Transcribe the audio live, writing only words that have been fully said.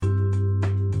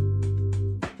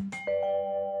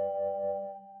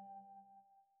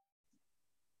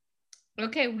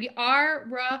Okay, we are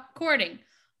recording.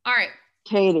 All right,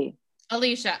 Katie.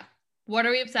 Alicia, what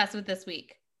are we obsessed with this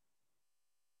week?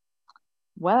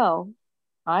 Well,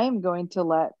 I am going to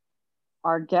let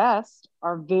our guest,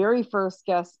 our very first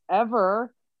guest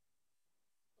ever,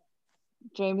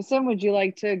 Jameson, would you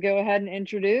like to go ahead and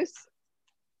introduce?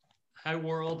 Hi,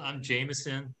 world. I'm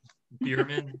Jameson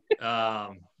Bierman.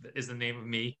 Is the name of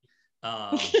me.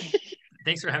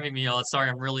 Thanks for having me on. Sorry,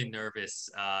 I'm really nervous.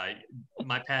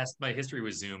 My history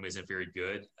with Zoom isn't very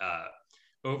good.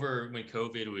 Over when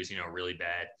COVID was, really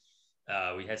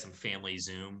bad, we had some family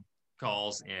Zoom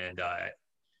calls, and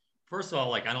first of all,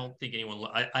 like I don't think anyone.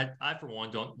 I for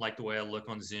one don't like the way I look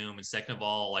on Zoom, and second of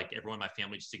all, like everyone in my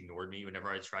family just ignored me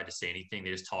whenever I tried to say anything. They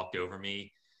just talked over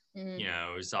me.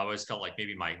 So I always felt like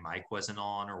maybe my mic wasn't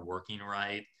on or working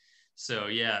right. So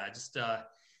yeah, just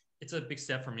it's a big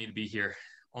step for me to be here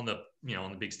on the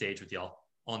big stage with y'all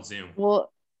on Zoom.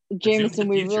 Well, But Zoom's the Jameson,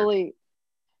 we future.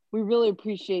 really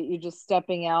appreciate you just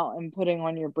stepping out and putting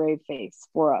on your brave face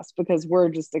for us because we're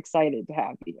just excited to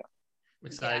have you. I'm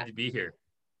excited to be here.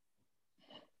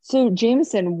 So,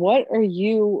 Jameson, what are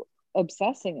you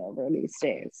obsessing over these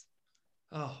days?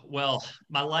 Oh, well,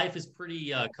 my life is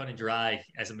pretty cut and dry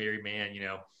as a married man,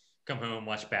 come home,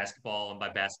 watch basketball. And by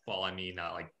basketball, I mean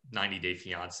like 90 Day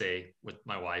Fiance with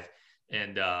my wife.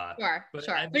 And Sure. but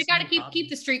But you got to keep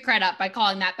the street cred up by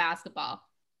calling that basketball.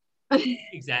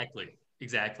 Exactly.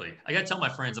 I got to tell my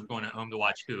friends I'm going home to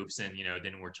watch hoops, and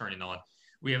then we're turning on.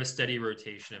 We have a steady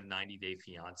rotation of 90 Day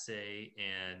Fiance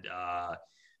and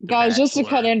guys, just to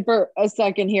cut in for a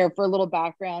second here for a little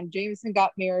background. Jameson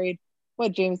got married.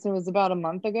 Jameson was about a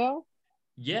month ago?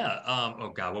 Yeah. Oh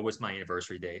God, what was my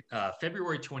anniversary date?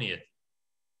 February 20th.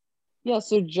 Yeah,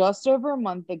 so just over a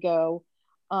month ago.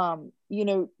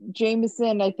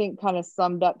 Jameson, I think, kind of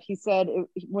summed up. He said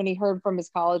when he heard from his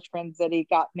college friends that he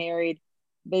got married,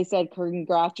 they said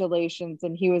congratulations,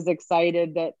 and he was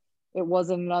excited that it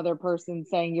wasn't another person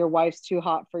saying your wife's too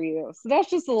hot for you. So that's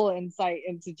just a little insight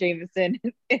into Jameson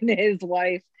and his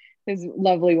wife, his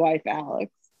lovely wife,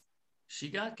 Alex. She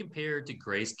got compared to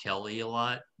Grace Kelly a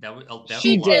lot.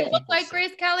 She did look like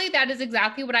Grace Kelly. That is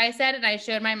exactly what I said. And I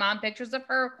showed my mom pictures of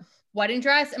her wedding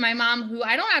dress. And my mom, who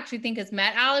I don't actually think has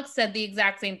met Alex, said the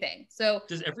exact same thing. So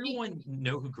does everyone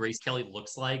know who Grace Kelly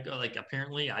looks like? Like,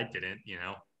 apparently I didn't,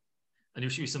 I knew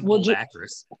she was some old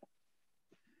actress.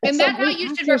 And that's how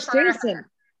you should refer to her.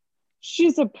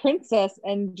 She's a princess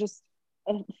and just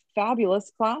a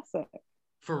fabulous classic.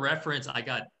 For reference, I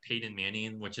got Peyton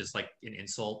Manning, which is like an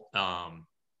insult.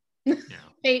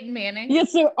 Peyton Manning. Yeah,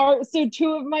 so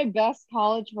two of my best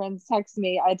college friends text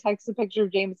me. I text a picture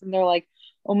of James and they're like,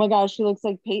 "Oh my gosh, she looks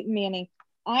like Peyton Manning."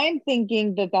 I'm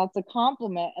thinking that that's a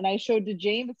compliment, and I showed to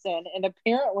Jameson, and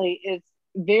apparently it's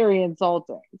very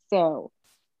insulting. So,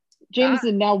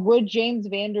 Jameson, now would James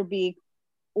Van Der Beek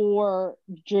or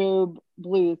Job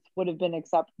Bluth would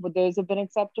those have been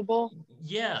acceptable?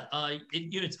 Yeah,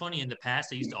 it's funny. In the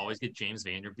past, I used to always get James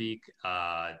Van Der Beek.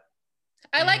 I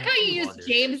like how you used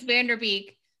James Van Der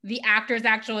Beek, the actor's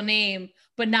actual name,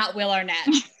 but not Will Arnett.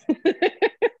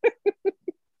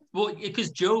 Well,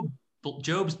 because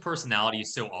Job's personality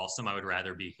is so awesome, I would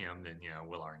rather be him than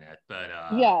Will Arnett. But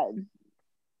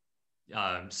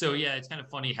so yeah, it's kind of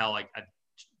funny how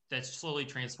that's slowly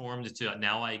transformed into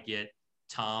now I get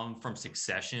Tom from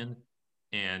Succession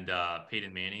and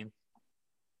Peyton Manning.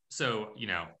 So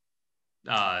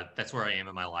that's where I am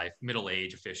in my life, middle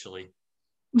age officially.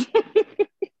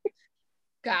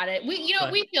 Got it. We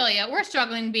feel you. We're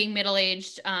struggling being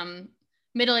middle-aged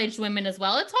women as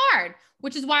well. It's hard,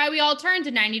 which is why we all turn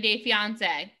to 90 Day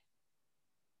Fiance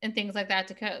and things like that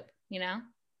to cope,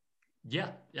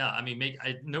 Yeah. I mean,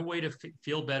 no way to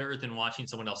feel better than watching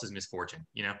someone else's misfortune,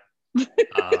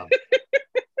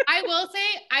 I will say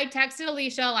I texted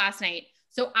Alicia last night.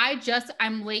 So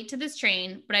I'm late to this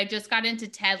train, but I just got into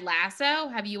Ted Lasso.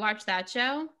 Have you watched that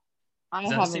show? Is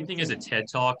that the same thing as a TED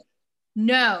Talk?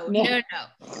 No.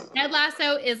 Ted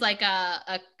Lasso is like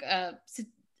a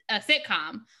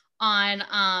sitcom on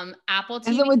Apple TV.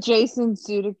 Is it with Jason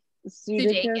Sudeikis?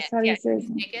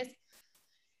 Sudeikis.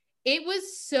 It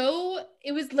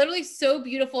was literally so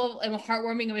beautiful and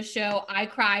heartwarming of a show. I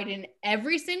cried in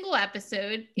every single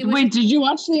episode. Wait, did you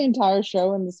watch the entire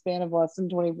show in the span of less than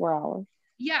 24 hours?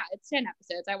 Yeah, it's 10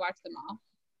 episodes. I watched them all.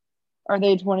 Are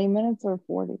they 20 minutes or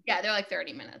 40? Yeah, they're like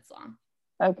 30 minutes long.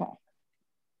 Okay.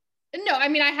 No, I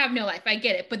mean, I have no life. I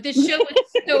get it. But this show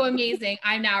is so amazing.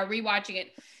 I'm now rewatching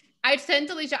it. I sent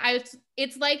Alicia,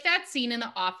 it's like that scene in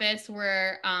The Office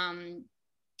where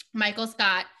Michael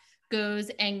Scott goes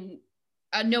and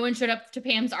no one showed up to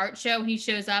Pam's art show. He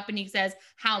shows up and he says,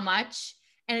 "How much?"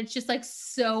 and it's just like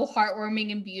so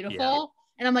heartwarming and beautiful. Yeah.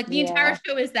 And I'm like, the entire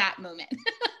show is that moment.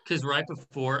 Because right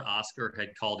before, Oscar had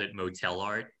called it motel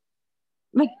art.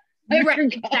 Right,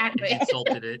 exactly.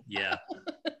 Insulted it. Yeah.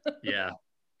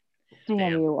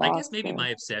 Damn. I guess maybe my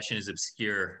obsession is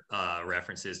obscure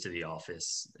references to The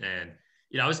Office. And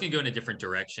I was gonna go in a different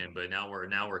direction, but now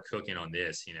we're cooking on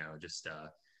this. Just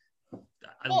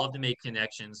I love to make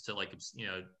connections to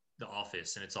The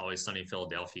Office, and It's Always Sunny in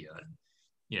Philadelphia.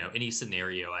 Any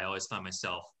scenario, I always find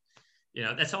myself.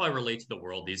 That's how I relate to the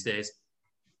world these days.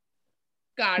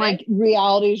 Got it. Like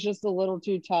reality is just a little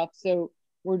too tough, so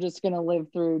we're just gonna live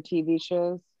through TV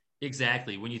shows.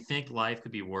 Exactly. When you think life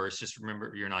could be worse, just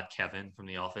remember you're not Kevin from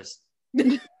The Office.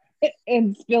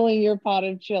 And spilling your pot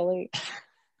of chili.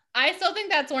 I still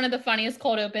think that's one of the funniest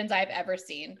cold opens I've ever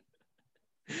seen.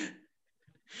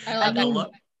 I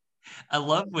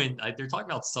love when they're talking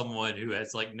about someone who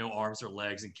has like no arms or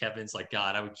legs, and Kevin's like,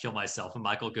 God, I would kill myself. And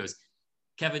Michael goes,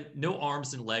 Kevin, no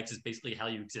arms and legs is basically how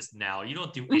you exist now. You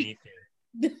don't do anything.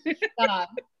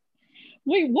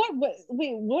 Wait,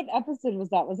 what episode was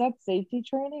that? Was that safety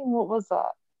training? What was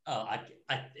that? Oh,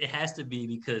 it has to be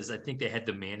because I think they had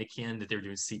the mannequin that they were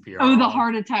doing CPR. Oh, the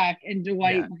heart attack, and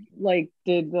Dwight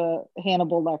did the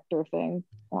Hannibal Lecter thing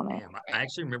on it. Damn, I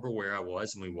actually remember where I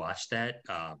was when we watched that.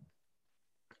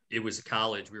 It was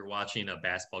college. We were watching a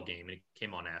basketball game, and it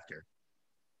came on after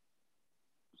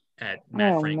at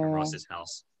Matt Frank and Russ's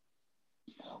house.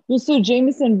 Well, so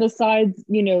Jameson, besides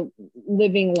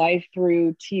living life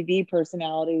through TV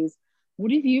personalities,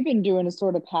 what have you been doing to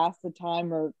sort of pass the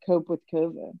time or cope with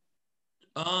COVID?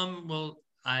 Well,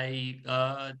 I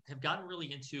have gotten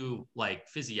really into like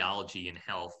physiology and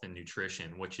health and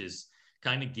nutrition, which is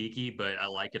kind of geeky, but I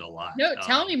like it a lot. No,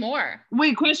 tell me more.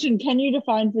 Wait, question. Can you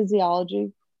define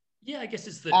physiology? Yeah, I guess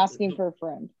it's asking for a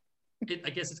friend. I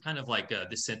guess it's kind of like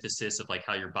the synthesis of like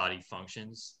how your body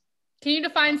functions. Can you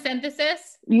define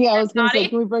synthesis? Yeah, I was going to say,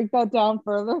 can we break that down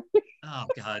further? Oh,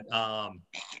 God.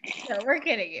 No, we're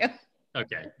kidding you.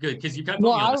 Okay, good. Because you kind of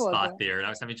put me on the spot there, and I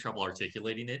was having trouble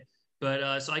articulating it.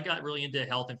 But so I got really into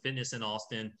health and fitness in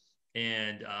Austin,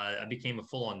 and I became a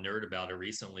full-on nerd about it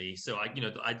recently. So I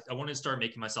wanted to start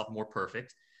making myself more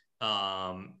perfect.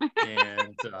 And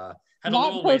had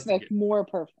not perfect, more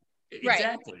perfect.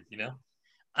 Exactly. Right.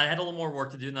 I had a little more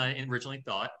work to do than I originally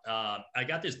thought. I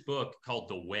got this book called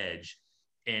The Wedge,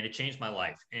 and it changed my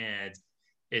life. And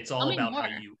it's all about how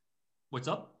you. What's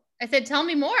up? I said, tell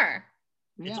me more.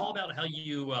 It's all about how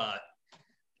you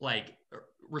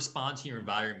respond to your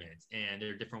environment, and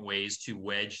there are different ways to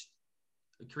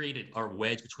create a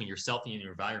wedge between yourself and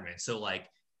your environment. So like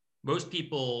most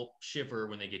people shiver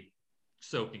when they get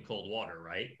soaked in cold water,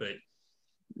 right? But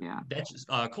that's just,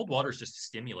 cold water is just a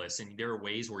stimulus, and there are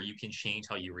ways where you can change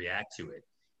how you react to it.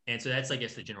 And so that's, I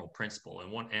guess, the general principle.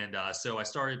 So I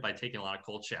started by taking a lot of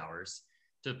cold showers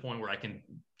to the point where I can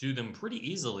do them pretty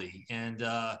easily. And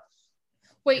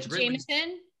wait,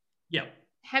 Jameson? Yeah.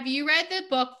 Have you read the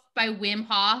book by Wim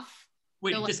Hof?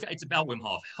 Wait, it's about Wim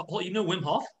Hof. Oh, you know Wim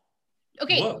Hof?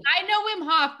 Okay, whoa. I know Wim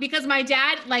Hof because my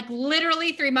dad, like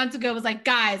literally 3 months ago, was like,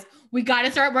 guys, we got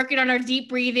to start working on our deep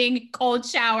breathing, cold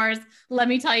showers. Let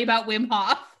me tell you about Wim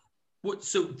Hof.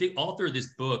 So the author of this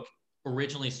book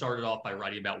originally started off by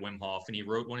writing about Wim Hof, and he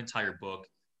wrote one entire book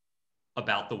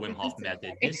about the Wim Hof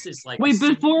method. This is like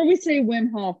before we say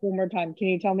Wim Hof one more time, can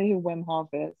you tell me who Wim Hof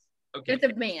is? Okay. It's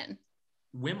a man.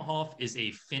 Wim Hof is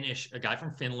a guy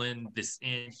from Finland.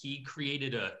 And he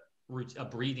created a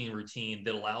breathing routine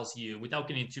that allows you, without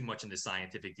getting too much into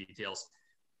scientific details,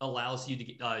 allows you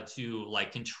to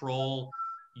like control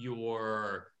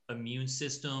your immune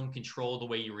system, control the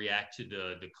way you react to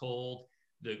the cold,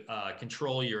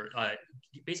 control your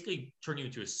basically turn you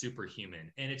into a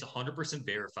superhuman. And it's 100%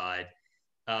 verified.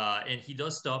 And he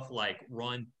does stuff like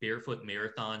run barefoot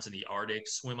marathons in the Arctic,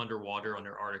 swim underwater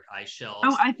under Arctic ice shelves.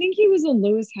 Oh, I think he was on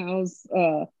Lewis Howes'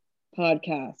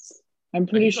 podcast. I'm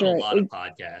pretty sure. A lot of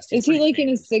podcasts. Is he like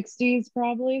famous. In his 60s,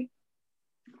 probably?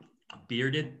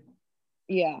 Bearded?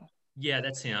 Yeah. Yeah,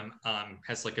 that's him.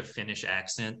 Has like a Finnish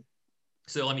accent.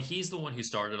 So, I mean, he's the one who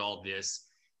started all this.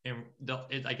 And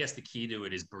I guess the key to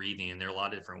it is breathing. And there are a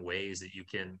lot of different ways that you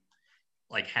can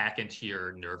like hack into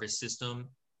your nervous system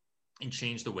and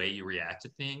change the way you react to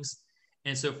things.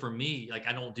 And so for me, like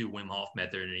I don't do Wim Hof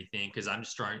method or anything because I'm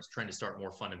just trying to start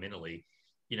more fundamentally.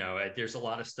 There's a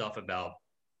lot of stuff about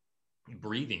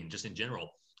breathing just in general.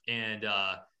 And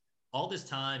all this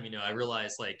time, I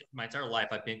realized like my entire life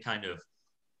I've been kind of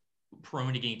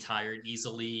prone to getting tired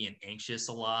easily and anxious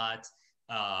a lot.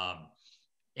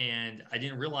 And I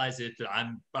didn't realize it that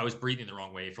I was breathing the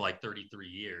wrong way for like 33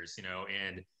 years,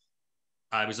 and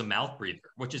I was a mouth breather,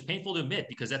 which is painful to admit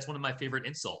because that's one of my favorite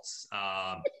insults.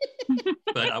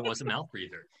 But I was a mouth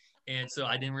breather. And so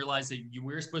I didn't realize that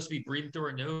we were supposed to be breathing through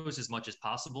our nose as much as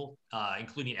possible,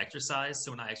 including exercise.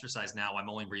 So when I exercise now, I'm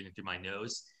only breathing through my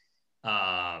nose.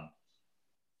 And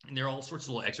there are all sorts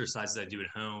of little exercises I do at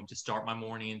home to start my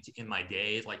morning in my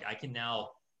day. Like I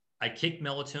kick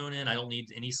melatonin. I don't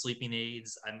need any sleeping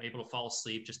aids. I'm able to fall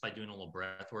asleep just by doing a little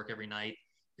breath work every night.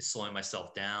 Is slowing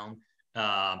myself down.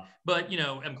 But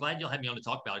I'm glad you'll have me on to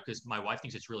talk about it because my wife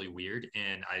thinks it's really weird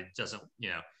and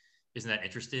isn't that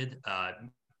interested.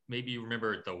 Maybe you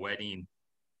remember at the wedding,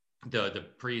 the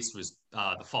priest was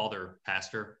the father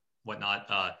pastor, whatnot,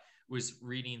 was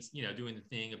reading, doing the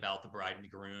thing about the bride and the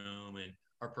groom and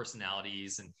our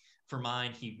personalities. And for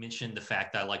mine, he mentioned the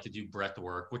fact that I like to do breath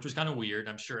work, which was kind of weird.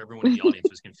 I'm sure everyone in the audience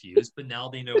was confused, but now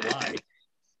they know why.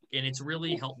 And it's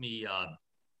really helped me.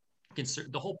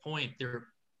 The whole point there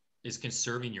is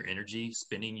conserving your energy,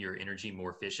 spending your energy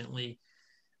more efficiently.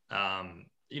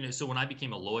 So when I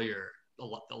became a lawyer, a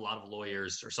lot of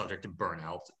lawyers are subject to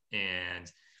burnout,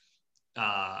 and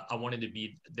I wanted to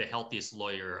be the healthiest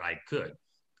lawyer I could.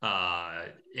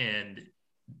 And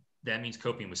that means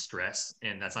coping with stress,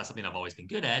 and that's not something I've always been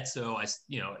good at. So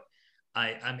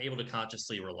I'm able to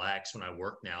consciously relax when I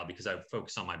work now because I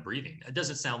focus on my breathing. It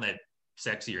doesn't sound that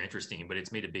sexy or interesting, but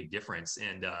it's made a big difference.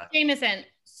 And Jameson,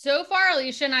 so far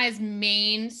Alicia and I's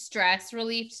main stress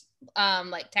relief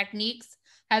techniques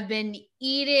have been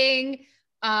eating.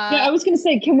 Yeah, I was gonna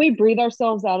say, can we breathe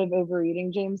ourselves out of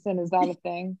overeating, Jameson? Is that a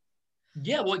thing?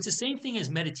 Yeah, well, it's the same thing as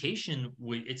meditation.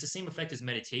 It's the same effect as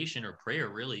meditation or prayer,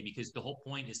 really, because the whole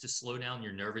point is to slow down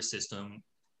your nervous system.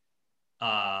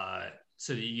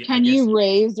 So that you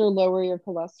raise or lower your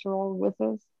cholesterol with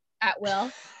this? At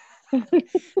will.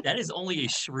 That is only a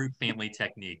Schrute family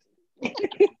technique.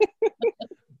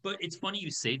 But it's funny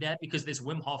you say that because this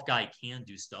Wim Hof guy can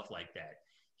do stuff like that.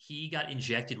 He got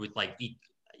injected with like E.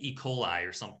 coli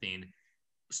or something,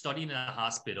 studying in a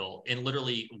hospital, and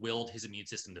literally willed his immune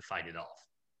system to fight it off.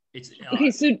 It's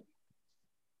okay.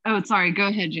 Sorry. Go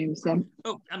ahead, Jameson.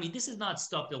 Oh, I mean, this is not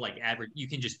stuff that like average you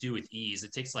can just do with ease.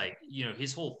 It takes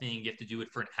his whole thing. You have to do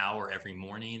it for an hour every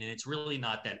morning, and it's really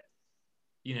not that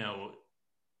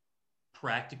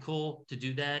practical to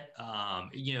do that.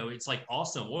 It's like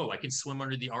awesome. Whoa, I can swim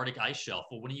under the Arctic ice shelf.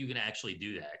 Well, when are you going to actually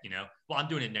do that? Well, I'm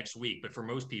doing it next week, but for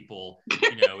most people,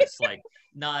 it's like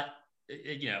not.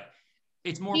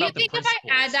 It's more about the principles.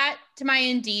 If I add that to my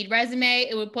Indeed resume,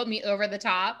 it would put me over the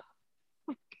top?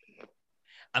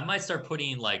 I might start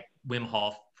putting like Wim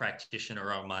Hof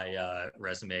practitioner on my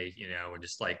resume, and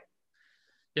just like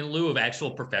in lieu of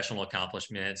actual professional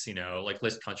accomplishments, like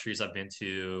list countries I've been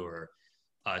to or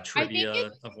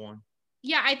trivia of one.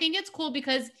 Yeah, I think it's cool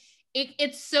because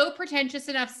it's so pretentious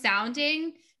enough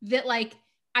sounding that like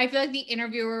I feel like the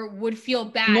interviewer would feel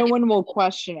bad. No one will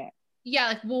question it. Yeah,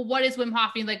 like, well, what is Wim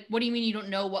Hof? Like, what do you mean you don't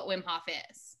know what Wim Hof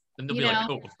is? And they'll be like,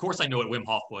 oh, of course I know what Wim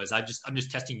Hof was. I'm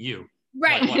just testing you.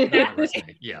 Right.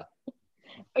 Yeah.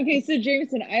 Okay, so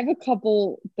Jameson, I have a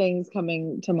couple things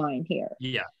coming to mind here.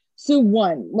 Yeah. So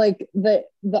one, like the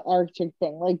Arctic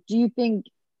thing, like, do you think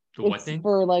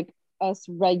for like us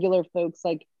regular folks,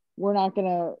 like we're not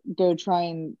gonna go try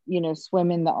and swim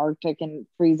in the Arctic in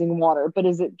freezing water, but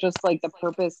is it just like the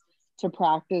purpose to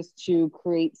practice to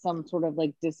create some sort of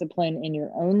like discipline in your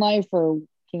own life, or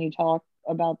can you talk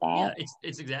about that? Yeah,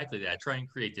 it's exactly that. Try and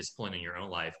create discipline in your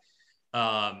own life.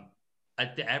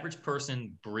 The average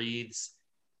person breathes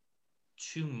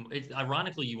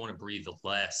ironically, you want to breathe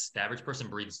less. The average person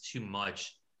breathes too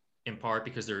much, in part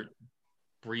because they're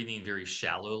breathing very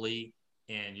shallowly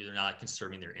and they're not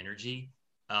conserving their energy.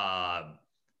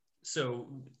 So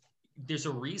there's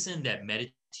a reason that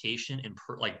meditation and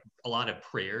like a lot of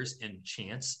prayers and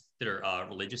chants that are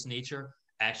religious in nature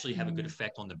actually have a good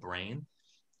effect on the brain.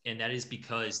 And that is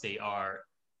because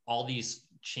all these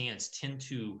chants tend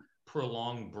to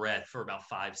prolong breath for about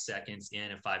 5 seconds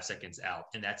in and 5 seconds out.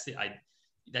 And that's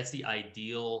the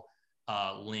ideal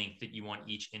length that you want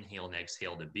each inhale and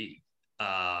exhale to be.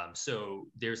 So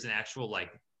there's an actual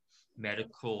like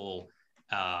medical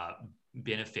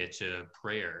benefit to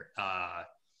prayer.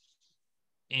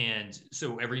 And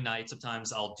so every night,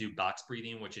 sometimes I'll do box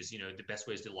breathing, which is, the best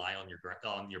way is to lie on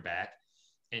your back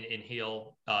and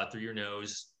inhale through your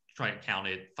nose, try and count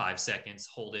it 5 seconds,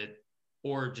 hold it,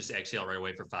 or just exhale right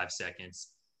away for 5 seconds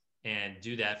and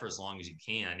do that for as long as you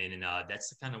can. And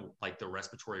that's kind of like the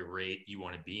respiratory rate you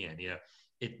want to be in.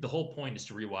 The whole point is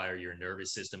to rewire your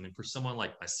nervous system. And for someone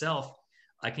like myself,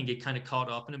 I can get kind of caught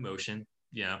up in emotion,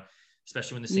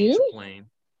 especially when the Saints are playing.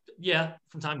 Yeah,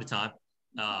 from time to time.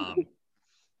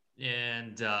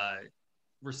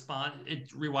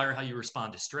 rewire how you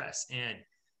respond to stress. And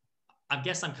I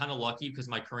guess I'm kind of lucky because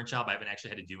my current job, I haven't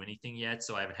actually had to do anything yet.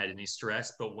 So I haven't had any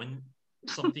stress, but when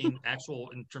something actual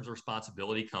in terms of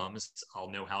responsibility comes, I'll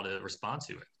know how to respond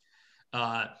to it.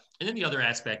 And then the other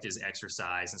aspect is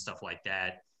exercise and stuff like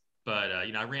that. But,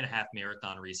 I ran a half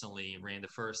marathon recently, ran the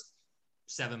first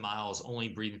 7 miles only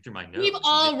breathing through my nose. We've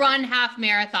all run half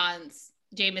marathons,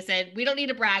 Jameson. We don't need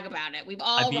to brag about it. We've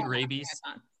all I beat rabies.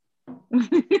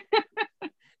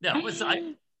 No,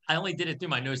 I only did it through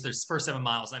my nose. There's first 7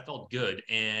 miles. And I felt good.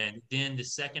 And then the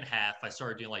second half, I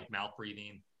started doing like mouth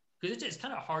breathing because it's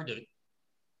kind of hard to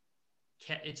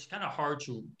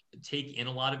take in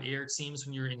a lot of air, it seems,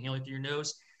 when you're inhaling through your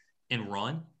nose and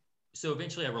run. So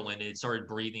eventually I relented, started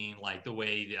breathing like the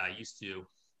way that I used to,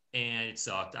 and it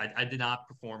sucked. I did not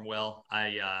perform well.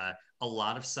 A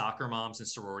lot of soccer moms and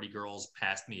sorority girls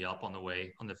passed me up on the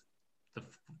way on the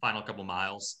final couple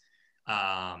miles.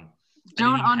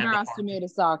 Don't underestimate a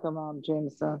soccer mom,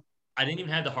 Jameson. I didn't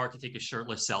even have the heart to take a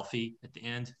shirtless selfie at the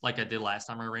end like I did last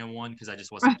time I ran one because I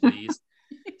just wasn't pleased.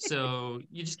 So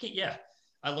you just can't. Yeah,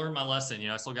 I learned my lesson.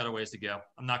 I still got a ways to go.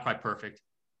 I'm not quite perfect.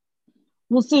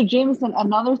 Well, so Jameson,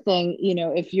 another thing,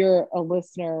 if you're a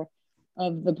listener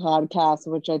of the podcast,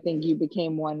 which I think you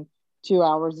became one 2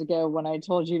 hours ago when I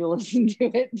told you to listen to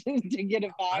it to get a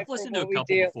vibe. I've listened to a couple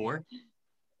before.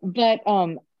 But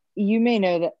you may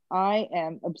know that I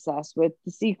am obsessed with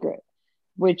The Secret,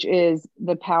 which is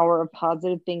the power of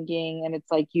positive thinking. And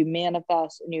it's like you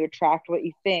manifest and you attract what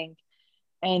you think.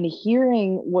 And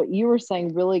hearing what you were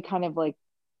saying really kind of like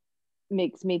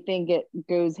makes me think it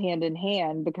goes hand in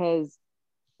hand, because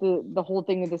the whole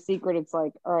thing with The Secret, it's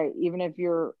like, all right, even if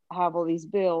you have all these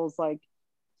bills, like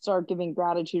start giving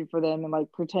gratitude for them and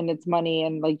like pretend it's money,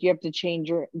 and like you have to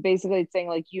change basically it's saying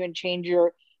like you change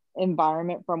your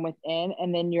environment from within,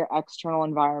 and then your external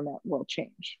environment will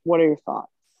change. What are your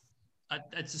thoughts?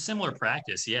 It's a similar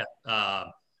practice. Yeah.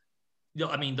 I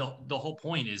mean, the whole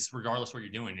point is, regardless what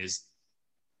you're doing, is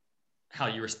how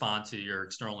you respond to your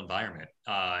external environment.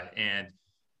 And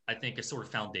I think a sort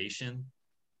of foundation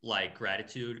like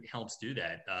gratitude helps do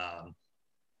that.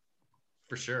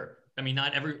 For sure. I mean,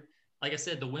 like I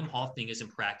said, the Wim Hof thing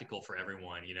isn't practical for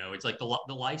everyone. It's like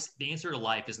the answer to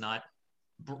life is not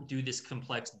do this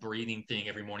complex breathing thing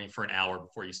every morning for an hour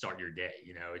before you start your day.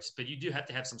 But you do have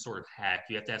to have some sort of hack.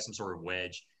 You have to have some sort of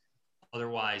wedge.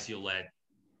 Otherwise, you'll let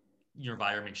your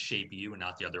environment shape you and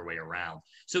not the other way around.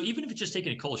 So even if it's just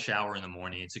taking a cold shower in the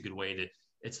morning, it's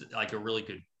like a really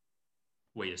good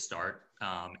way to start.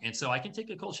 And so I can take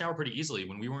a cold shower pretty easily.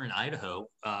 When we were in Idaho,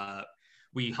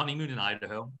 we honeymooned in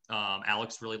Idaho.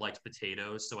 Alex really liked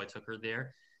potatoes, so I took her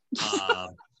there.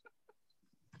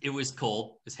 It was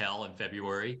cold as hell in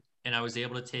February, and I was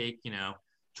able to take,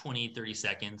 20, 30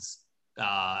 seconds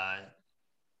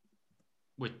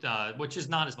which is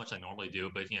not as much as I normally do,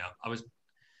 but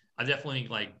I definitely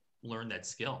like learned that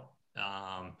skill.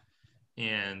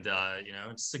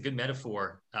 It's a good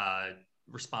metaphor,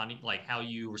 responding, like how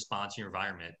you respond to your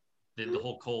environment. The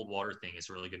whole cold water thing is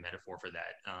a really good metaphor for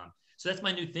that. So that's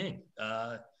my new thing.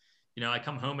 I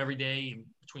come home every day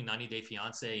between 90 Day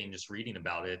Fiance and just reading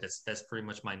about it. That's pretty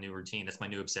much my new routine. That's my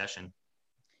new obsession.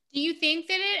 Do you think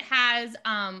that it has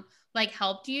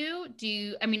helped you?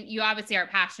 I mean, you obviously are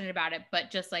passionate about it, but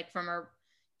just like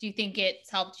do you think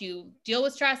it's helped you deal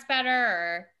with stress better,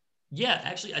 or? Yeah,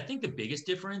 actually, I think the biggest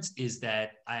difference is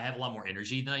that I have a lot more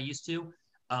energy than I used to.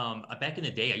 Back in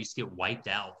the day, I used to get wiped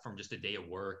out from just a day of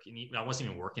work, and I wasn't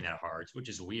even working that hard, which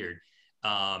is weird.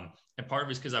 And part of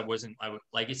it is because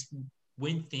it's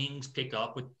when things pick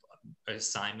up with an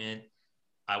assignment,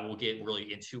 I will get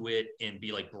really into it and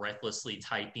be like breathlessly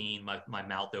typing, my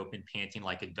mouth open, panting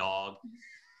like a dog.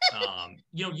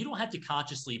 You don't have to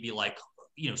consciously be like,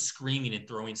 screaming and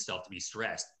throwing stuff to be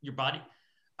stressed. Your body.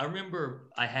 I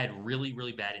remember I had really,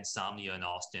 really bad insomnia in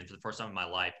Austin for the first time in my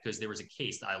life because there was a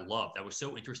case that I loved. I was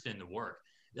so interested in the work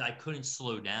that I couldn't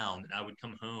slow down. And I would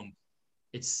come home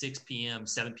at 6 p.m.,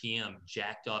 7 p.m.,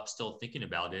 jacked up, still thinking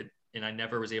about it. And I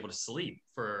never was able to sleep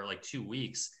for like 2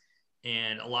 weeks.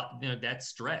 And a lot, that's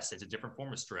stress. It's a different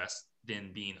form of stress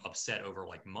than being upset over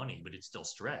like money, but it's still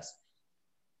stress.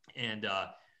 And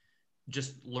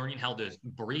just learning how to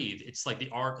breathe. It's like the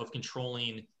art of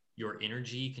controlling your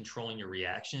energy, controlling your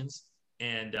reactions.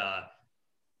 And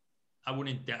I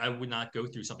would not go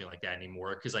through something like that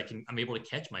anymore because I'm able to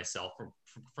catch myself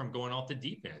from going off the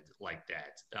deep end like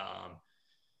that. I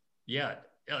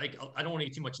don't want to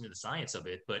get too much into the science of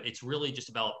it, but it's really just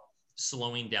about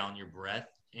slowing down your breath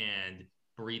and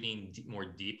breathing more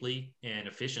deeply and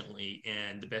efficiently.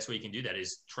 And the best way you can do that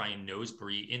is try and nose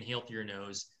breathe, inhale through your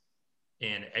nose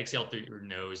and exhale through your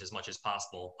nose as much as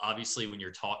possible. Obviously, when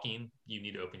you're talking, you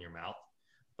need to open your mouth.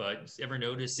 But ever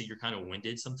notice that you're kind of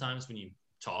winded sometimes when you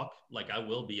talk? Like I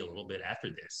will be a little bit after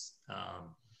this.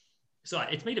 So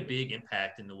it's made a big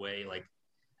impact in the way like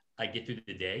I get through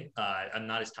the day. I'm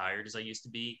not as tired as I used to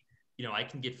be. I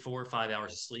can get 4 or 5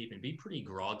 hours of sleep and be pretty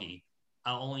groggy.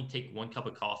 I'll only take 1 cup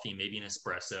of coffee, maybe an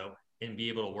espresso, and be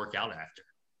able to work out after.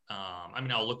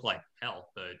 I'll look like hell,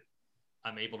 but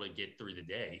I'm able to get through the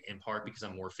day in part because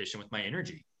I'm more efficient with my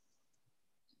energy.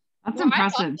 That's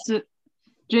impressive. So,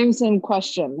 Jameson,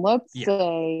 question. Let's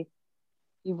say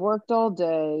you've worked all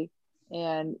day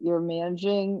and you're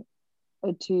managing a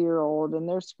 2-year-old and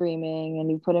they're screaming and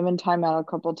you put him in timeout a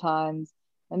couple times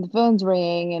and the phone's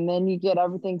ringing and then you get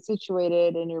everything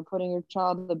situated and you're putting your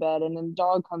child to bed and then the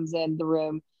dog comes in the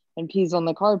room and pees on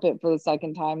the carpet for the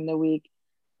second time in the week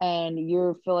and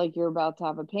you feel like you're about to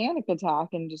have a panic attack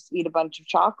and just eat a bunch of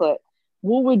chocolate.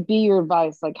 What would be your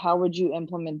advice? Like, how would you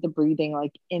implement the breathing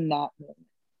like in that moment?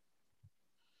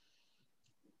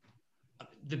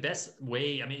 The best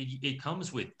way, it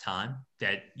comes with time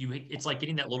that it's like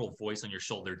getting that little voice on your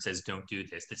shoulder that says, don't do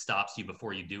this, that stops you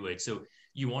before you do it. So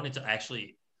you want it to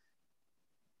actually,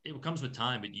 it comes with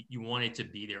time, but you want it to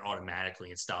be there automatically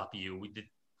and stop you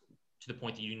to the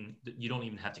point that you don't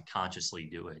even have to consciously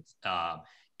do it.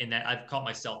 And that I've caught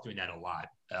myself doing that a lot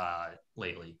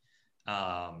lately.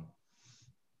 But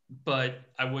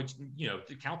I would,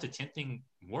 the count to 10 thing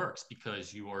works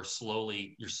because you're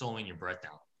slowing your breath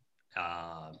down.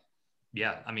 I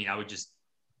would just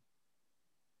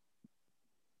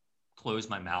close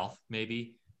my mouth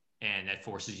maybe, and that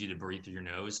forces you to breathe through your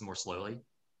nose more slowly.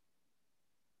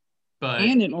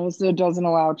 And it also doesn't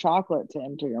allow chocolate to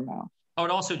enter your mouth. I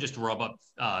would also just rub up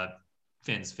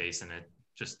Finn's face in it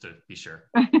just to be sure.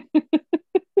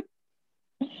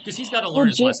 Because he's got to learn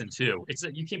his lesson too.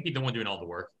 You can't be the one doing all the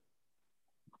work.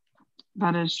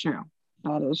 That is true.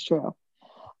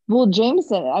 Well,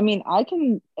 Jameson, I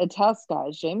can attest,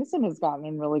 guys, Jameson has gotten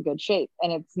in really good shape.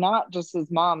 And it's not just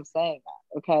his mom saying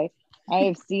that, okay? I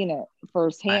have seen it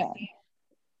firsthand.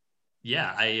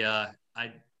 I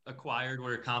acquired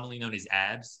what are commonly known as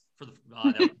abs for the,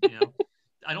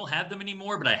 I don't have them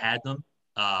anymore, but I had them.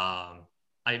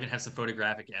 I even have some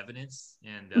photographic evidence.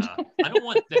 And I don't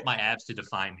want my abs to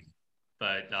define me.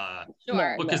 But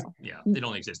sure. Because, they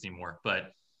don't exist anymore.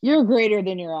 But you're greater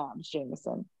than your abs,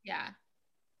 Jameson. Yeah.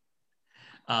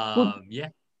 I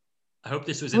hope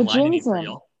this was enlightening for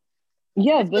y'all.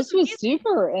 Yeah, this was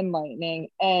super enlightening.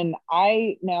 And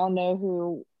I now know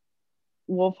who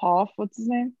Wolf Hoff, what's his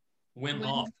name? Wim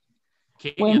Hof.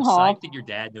 Katie, I'm psyched that your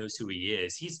dad knows who he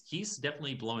is. He's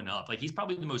definitely blown up. Like, he's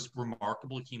probably the most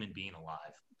remarkable human being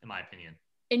alive, in my opinion.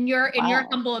 In your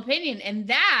humble opinion. And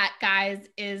that, guys,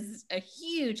 is a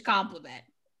huge compliment.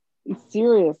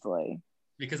 Seriously.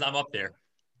 Because I'm up there.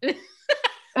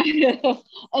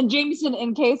 And Jameson,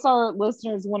 in case our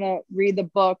listeners want to read the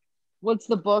book, what's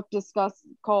the book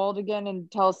called again,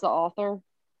 and tell us the author?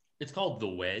 It's called The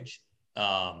Wedge.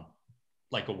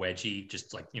 Like a wedgie,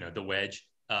 just like, the wedge.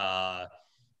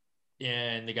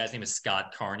 And the guy's name is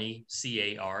Scott Carney,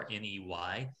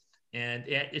 Carney. And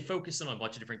it focuses on a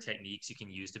bunch of different techniques you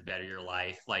can use to better your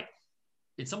life. Like,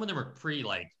 and some of them are pretty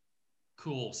like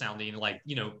cool sounding, like,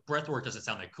 breath work doesn't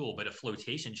sound that cool, but a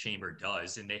flotation chamber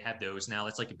does. And they have those now.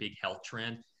 That's like a big health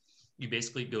trend. You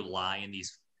basically go lie in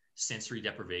these sensory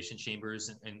deprivation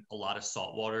chambers and a lot of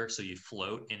salt water. So you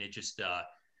float and it just,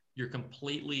 you're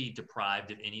completely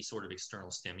deprived of any sort of external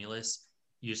stimulus.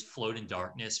 You just float in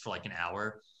darkness for like an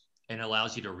hour, and it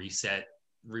allows you to reset,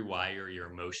 rewire your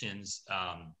emotions.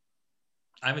 I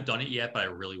haven't done it yet, but I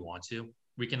really want to.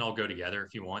 We can all go together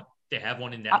if you want. They have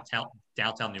one in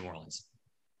downtown New Orleans.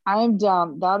 I'm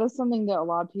down. That is something that a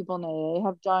lot of people in AA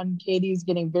have done. Katie's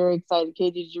getting very excited.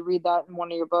 Katie, did you read that in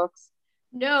one of your books?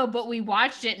 No, but we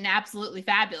watched it and absolutely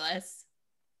fabulous.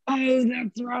 Oh,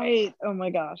 that's right. Oh my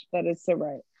gosh, that is so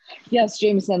right. Yes,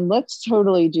 Jameson, let's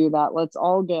totally do that. Let's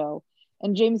all go.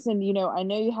 And Jameson, I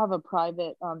know you have a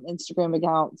private Instagram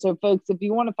account. So folks, if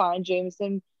you want to find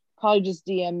Jameson, probably just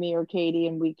DM me or Katie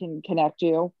and we can connect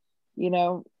you,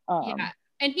 Yeah.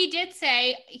 And he did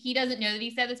say, he doesn't know that he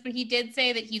said this, but he did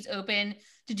say that he's open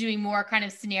to doing more kind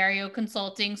of scenario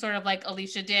consulting, sort of like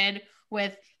Alicia did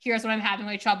with, here's what I'm having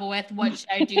my trouble with. What should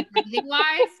I do breathing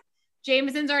wise?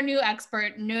 Jameson's our new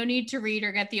expert. No need to read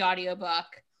or get the audiobook.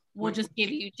 We'll just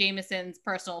give you Jameson's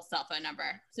personal cell phone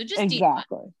number. So just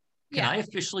exactly. Can I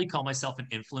officially call myself an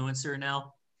influencer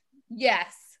now?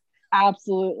 Yes.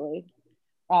 Absolutely.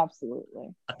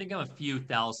 Absolutely. I think I'm a few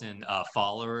thousand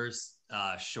followers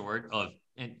short of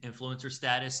influencer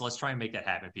status. So let's try and make that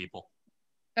happen, people.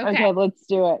 Okay, let's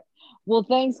do it. Well,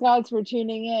 thanks, guys, for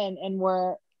tuning in. And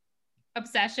we're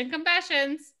Obsession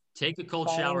Confessions. Take a cold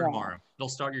Signing shower off. tomorrow. It'll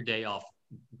start your day off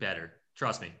better.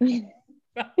 Trust me.